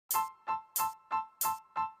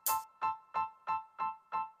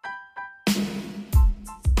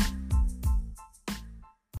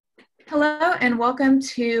and welcome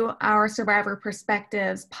to our Survivor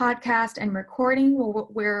Perspectives podcast and recording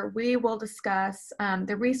where we will discuss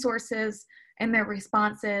the resources and their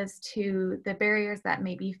responses to the barriers that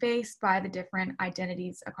may be faced by the different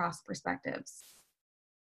identities across perspectives.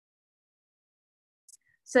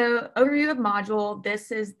 So, overview of module.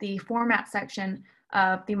 This is the format section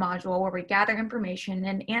of the module where we gather information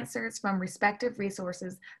and answers from respective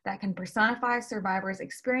resources that can personify survivors'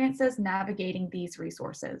 experiences navigating these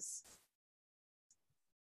resources.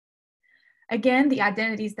 Again, the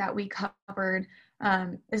identities that we covered,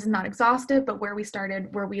 this is not exhaustive, but where we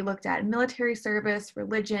started, where we looked at military service,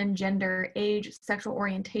 religion, gender, age, sexual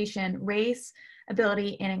orientation, race,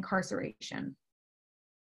 ability, and incarceration.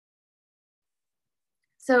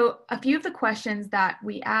 So a few of the questions that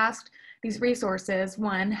we asked these resources: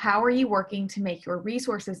 one, how are you working to make your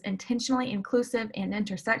resources intentionally inclusive and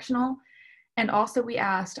intersectional? And also we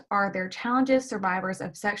asked, are there challenges survivors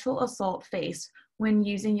of sexual assault face when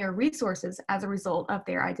using your resources as a result of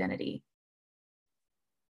their identity?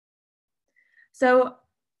 So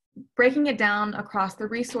breaking it down across the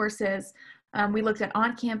resources, we looked at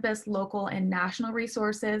on-campus, local, and national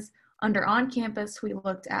resources. Under on-campus, we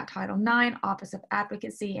looked at Title IX, Office of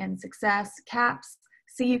Advocacy and Success, CAPS,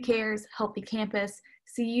 CU Cares, Healthy Campus,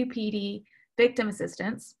 CUPD, Victim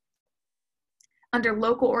Assistance. Under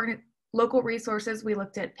local resources, we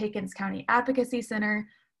looked at Pickens County Advocacy Center,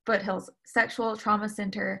 Foothills Sexual Trauma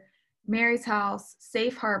Center, Mary's House,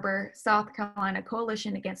 Safe Harbor, South Carolina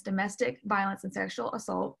Coalition Against Domestic Violence and Sexual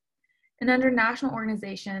Assault. And under national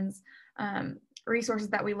organizations, resources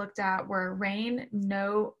that we looked at were RAINN,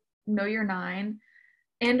 Know Your 9,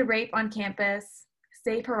 End Rape on Campus,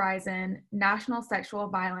 Safe Horizon, National Sexual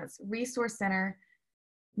Violence Resource Center,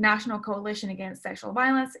 National Coalition Against Sexual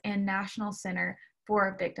Violence, and National Center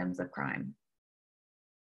for Victims of Crime.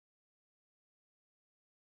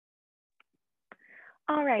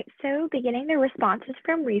 All right, so beginning the responses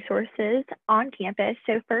from resources on campus.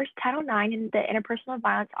 So first, Title IX and the interpersonal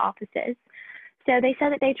violence offices. So they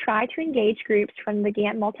said that they try to engage groups from the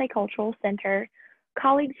Gantt Multicultural Center,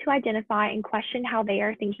 colleagues who identify and question how they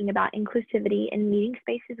are thinking about inclusivity in meeting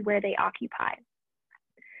spaces where they occupy.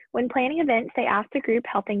 When planning events, they ask the group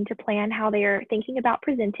helping to plan how they are thinking about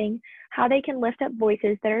presenting, how they can lift up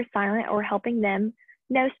voices that are silent, or helping them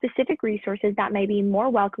know specific resources that may be more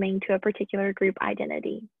welcoming to a particular group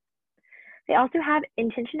identity. They also have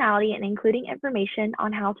intentionality in including information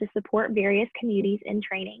on how to support various communities in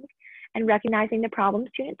training and recognizing the problems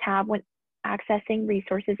students have when accessing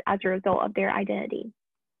resources as a result of their identity.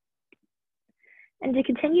 And to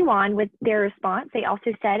continue on with their response, they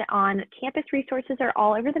also said on campus resources are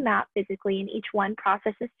all over the map physically, and each one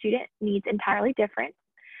processes student needs entirely different.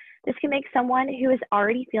 This can make someone who is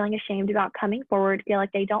already feeling ashamed about coming forward feel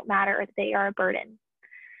like they don't matter or that they are a burden.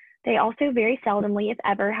 They also very seldomly, if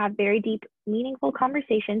ever, have very deep, meaningful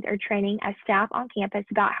conversations or training as staff on campus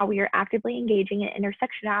about how we are actively engaging in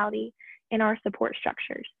intersectionality in our support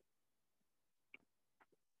structures.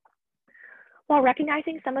 While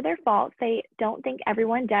recognizing some of their faults, they don't think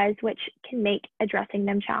everyone does, which can make addressing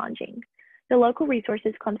them challenging. The local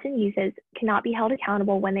resources Clemson uses cannot be held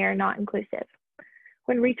accountable when they are not inclusive.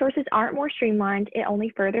 When resources aren't more streamlined, it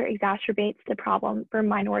only further exacerbates the problem for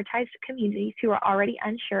minoritized communities who are already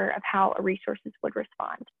unsure of how resources would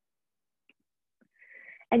respond.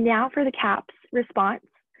 And now for the CAPS response.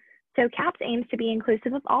 So CAPS aims to be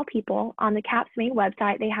inclusive of all people. On the CAPS main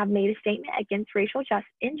website, they have made a statement against racial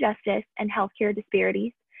injustice and healthcare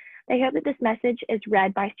disparities. They hope that this message is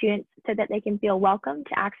read by students so that they can feel welcome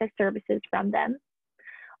to access services from them.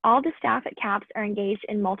 All the staff at CAPS are engaged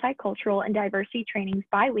in multicultural and diversity trainings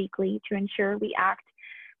bi-weekly to ensure we act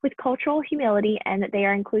with cultural humility and that they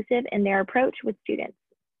are inclusive in their approach with students.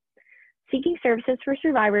 Seeking services for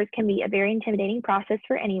survivors can be a very intimidating process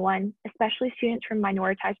for anyone, especially students from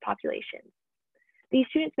minoritized populations. These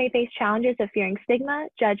students may face challenges of fearing stigma,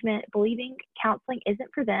 judgment, believing counseling isn't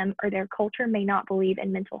for them, or their culture may not believe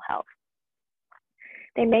in mental health.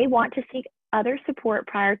 They may want to seek other support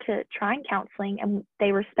prior to trying counseling, and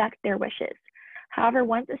they respect their wishes. However,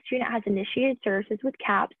 once a student has initiated services with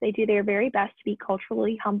CAPS, they do their very best to be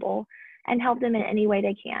culturally humble and help them in any way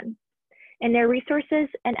they can. In their resources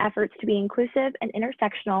and efforts to be inclusive and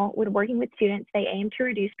intersectional with working with students, they aim to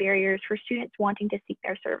reduce barriers for students wanting to seek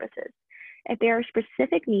their services. If there are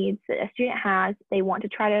specific needs that a student has, they want to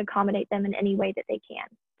try to accommodate them in any way that they can.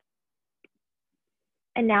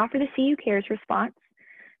 And now for the CU Cares response.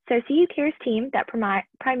 So CU Cares team that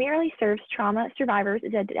primarily serves trauma survivors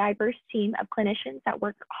is a diverse team of clinicians that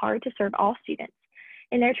work hard to serve all students.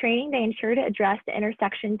 In their training, they ensure to address the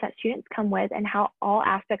intersections that students come with and how all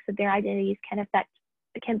aspects of their identities can affect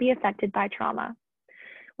can be affected by trauma.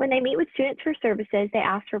 When they meet with students for services, they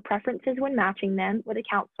ask for preferences when matching them with a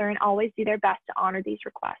counselor and always do their best to honor these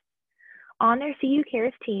requests. On their CU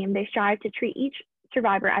Cares team, they strive to treat each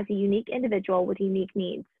survivor as a unique individual with unique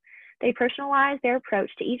needs. They personalize their approach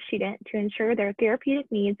to each student to ensure their therapeutic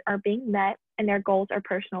needs are being met and their goals are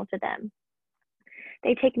personal to them.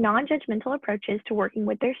 They take non-judgmental approaches to working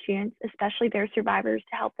with their students, especially their survivors,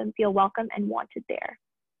 to help them feel welcome and wanted there.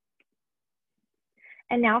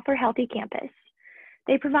 And now for Healthy Campus.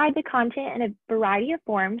 They provide the content in a variety of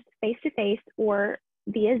forms, face-to-face or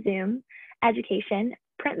via Zoom, education,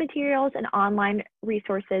 print materials, and online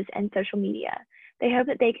resources and social media. They hope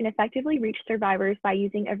that they can effectively reach survivors by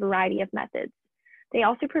using a variety of methods. They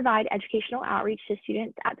also provide educational outreach to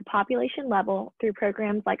students at the population level through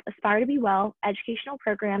programs like Aspire to Be Well, educational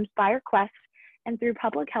programs by request, and through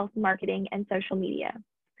public health marketing and social media.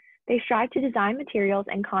 They strive to design materials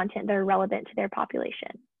and content that are relevant to their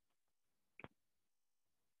population.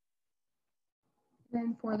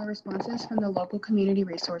 Then for the responses from the local community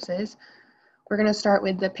resources, we're going to start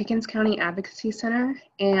with the Pickens County Advocacy Center,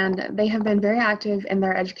 and they have been very active in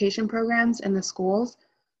their education programs in the schools,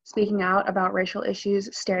 speaking out about racial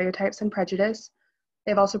issues, stereotypes, and prejudice.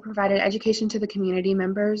 They've also provided education to the community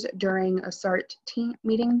members during a SART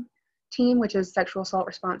meeting, which is Sexual Assault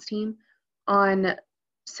Response Team, on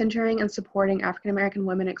centering and supporting African American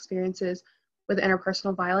women experiences with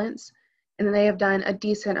interpersonal violence. And then they have done a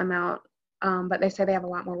decent amount, but they say they have a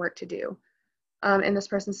lot more work to do. And this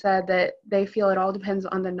person said that they feel it all depends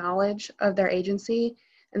on the knowledge of their agency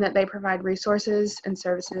and that they provide resources and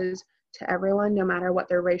services to everyone, no matter what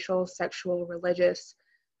their racial, sexual, religious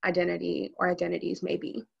identity or identities may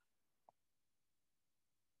be.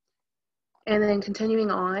 And then continuing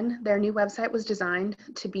on, their new website was designed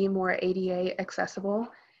to be more ADA accessible,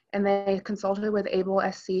 and they consulted with Able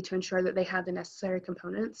SC to ensure that they had the necessary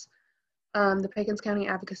components. The Pickens County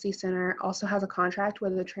Advocacy Center also has a contract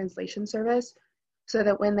with a translation service so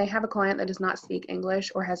that when they have a client that does not speak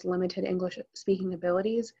English or has limited English speaking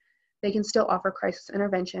abilities, they can still offer crisis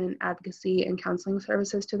intervention, advocacy, and counseling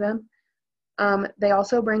services to them. They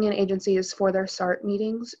also bring in agencies for their SART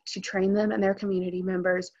meetings to train them and their community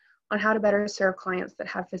members on how to better serve clients that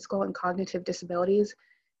have physical and cognitive disabilities,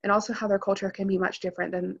 and also how their culture can be much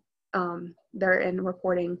different than they're in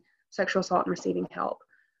reporting sexual assault and receiving help.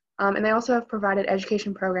 And they also have provided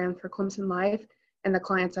education programs for Clemson Life and the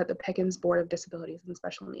clients at the Pickens Board of Disabilities and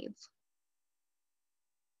Special Needs.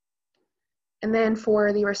 And then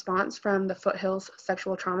for the response from the Foothills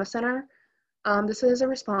Sexual Trauma Center, this is a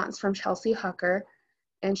response from Chelsea Hucker,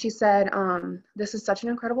 and she said, this is such an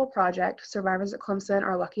incredible project. Survivors at Clemson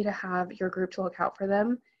are lucky to have your group to look out for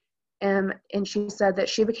them. And she said that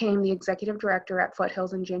she became the executive director at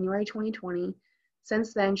Foothills in January 2020.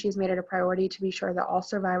 Since then, she's made it a priority to be sure that all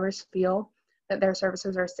survivors feel that their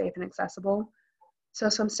services are safe and accessible. So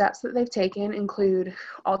some steps that they've taken include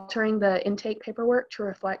altering the intake paperwork to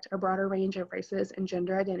reflect a broader range of races and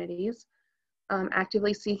gender identities,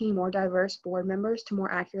 actively seeking more diverse board members to more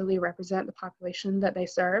accurately represent the population that they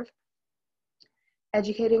serve,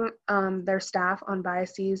 educating their staff on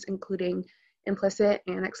biases, including implicit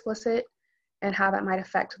and explicit, and how that might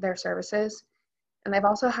affect their services. And they've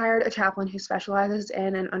also hired a chaplain who specializes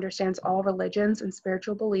in and understands all religions and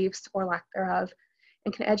spiritual beliefs or lack thereof,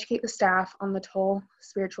 and can educate the staff on the toll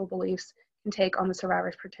spiritual beliefs can take on the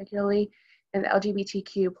survivors, particularly in the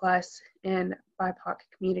LGBTQ+ and BIPOC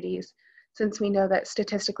communities, since we know that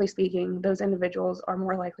statistically speaking, those individuals are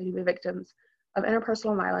more likely to be victims of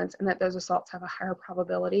interpersonal violence and that those assaults have a higher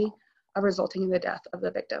probability of resulting in the death of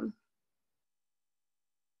the victim.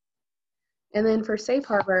 And then for Safe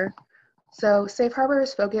Harbor, so Safe Harbor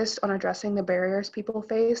is focused on addressing the barriers people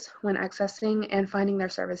face when accessing and finding their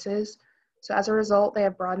services. So as a result, they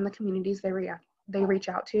have broadened the communities they reach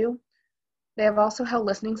out to. They have also held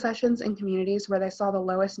listening sessions in communities where they saw the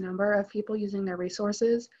lowest number of people using their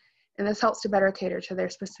resources, and this helps to better cater to their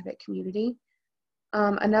specific community.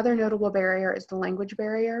 Another notable barrier is the language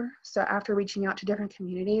barrier. So after reaching out to different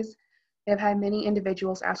communities, they've had many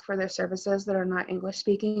individuals ask for their services that are not English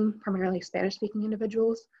speaking, primarily Spanish speaking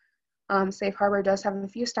individuals. Safe Harbor does have a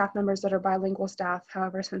few staff members that are bilingual staff.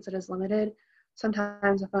 However, since it is limited,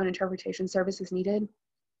 sometimes a phone interpretation service is needed.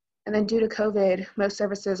 And then due to COVID, most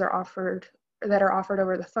services that are offered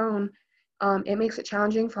over the phone. It makes it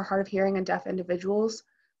challenging for hard of hearing and deaf individuals.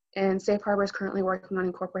 And Safe Harbor is currently working on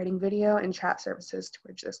incorporating video and chat services to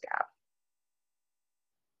bridge this gap.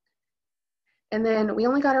 And then we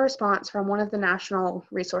only got a response from one of the national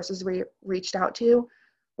resources we reached out to,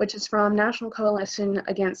 which is from National Coalition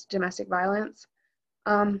Against Domestic Violence.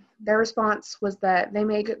 Their response was that they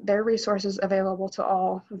make their resources available to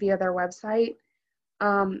all via their website,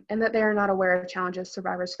 and that they are not aware of challenges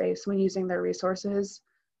survivors face when using their resources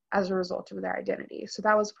as a result of their identity. So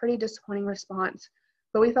that was a pretty disappointing response,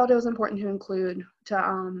 but we felt it was important to include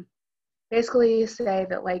to basically say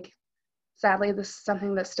that, like, sadly, this is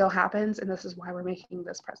something that still happens, and this is why we're making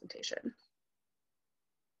this presentation.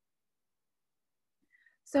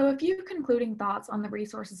 So a few concluding thoughts on the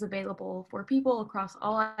resources available for people across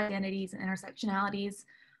all identities and intersectionalities.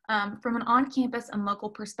 From an on-campus and local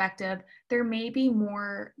perspective, they may be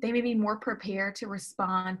more prepared to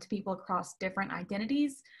respond to people across different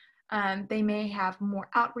identities. They may have more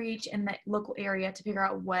outreach in the local area to figure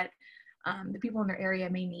out what the people in their area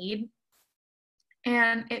may need.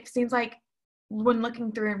 And it seems like when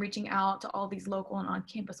looking through and reaching out to all these local and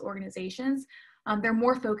on-campus organizations, they're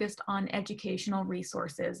more focused on educational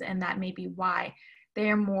resources, and that may be why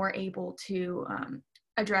they are more able to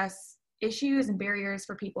address issues and barriers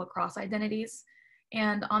for people across identities.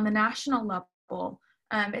 And on the national level,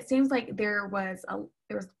 it seems like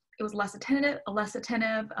it was less attentive.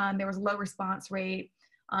 There was a low response rate,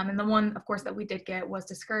 and the one, of course, that we did get was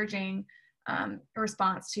discouraging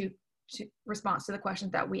response to the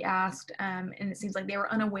questions that we asked, and it seems like they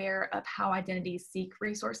were unaware of how identities seek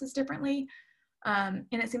resources differently, and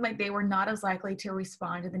it seemed like they were not as likely to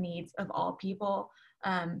respond to the needs of all people,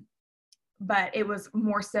 but it was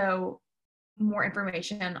more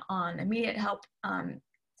information on immediate help,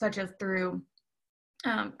 such as through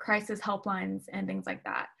crisis helplines and things like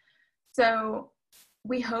that. So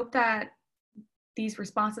we hope that these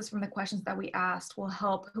responses from the questions that we asked will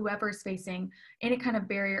help whoever is facing any kind of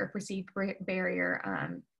barrier or perceived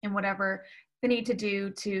barrier in whatever they need to do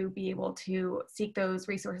to be able to seek those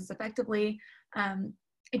resources effectively.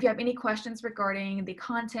 If you have any questions regarding the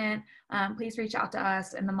content, please reach out to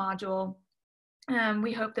us in the module.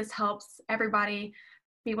 We hope this helps everybody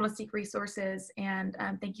be able to seek resources, and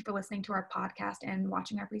thank you for listening to our podcast and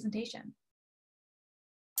watching our presentation.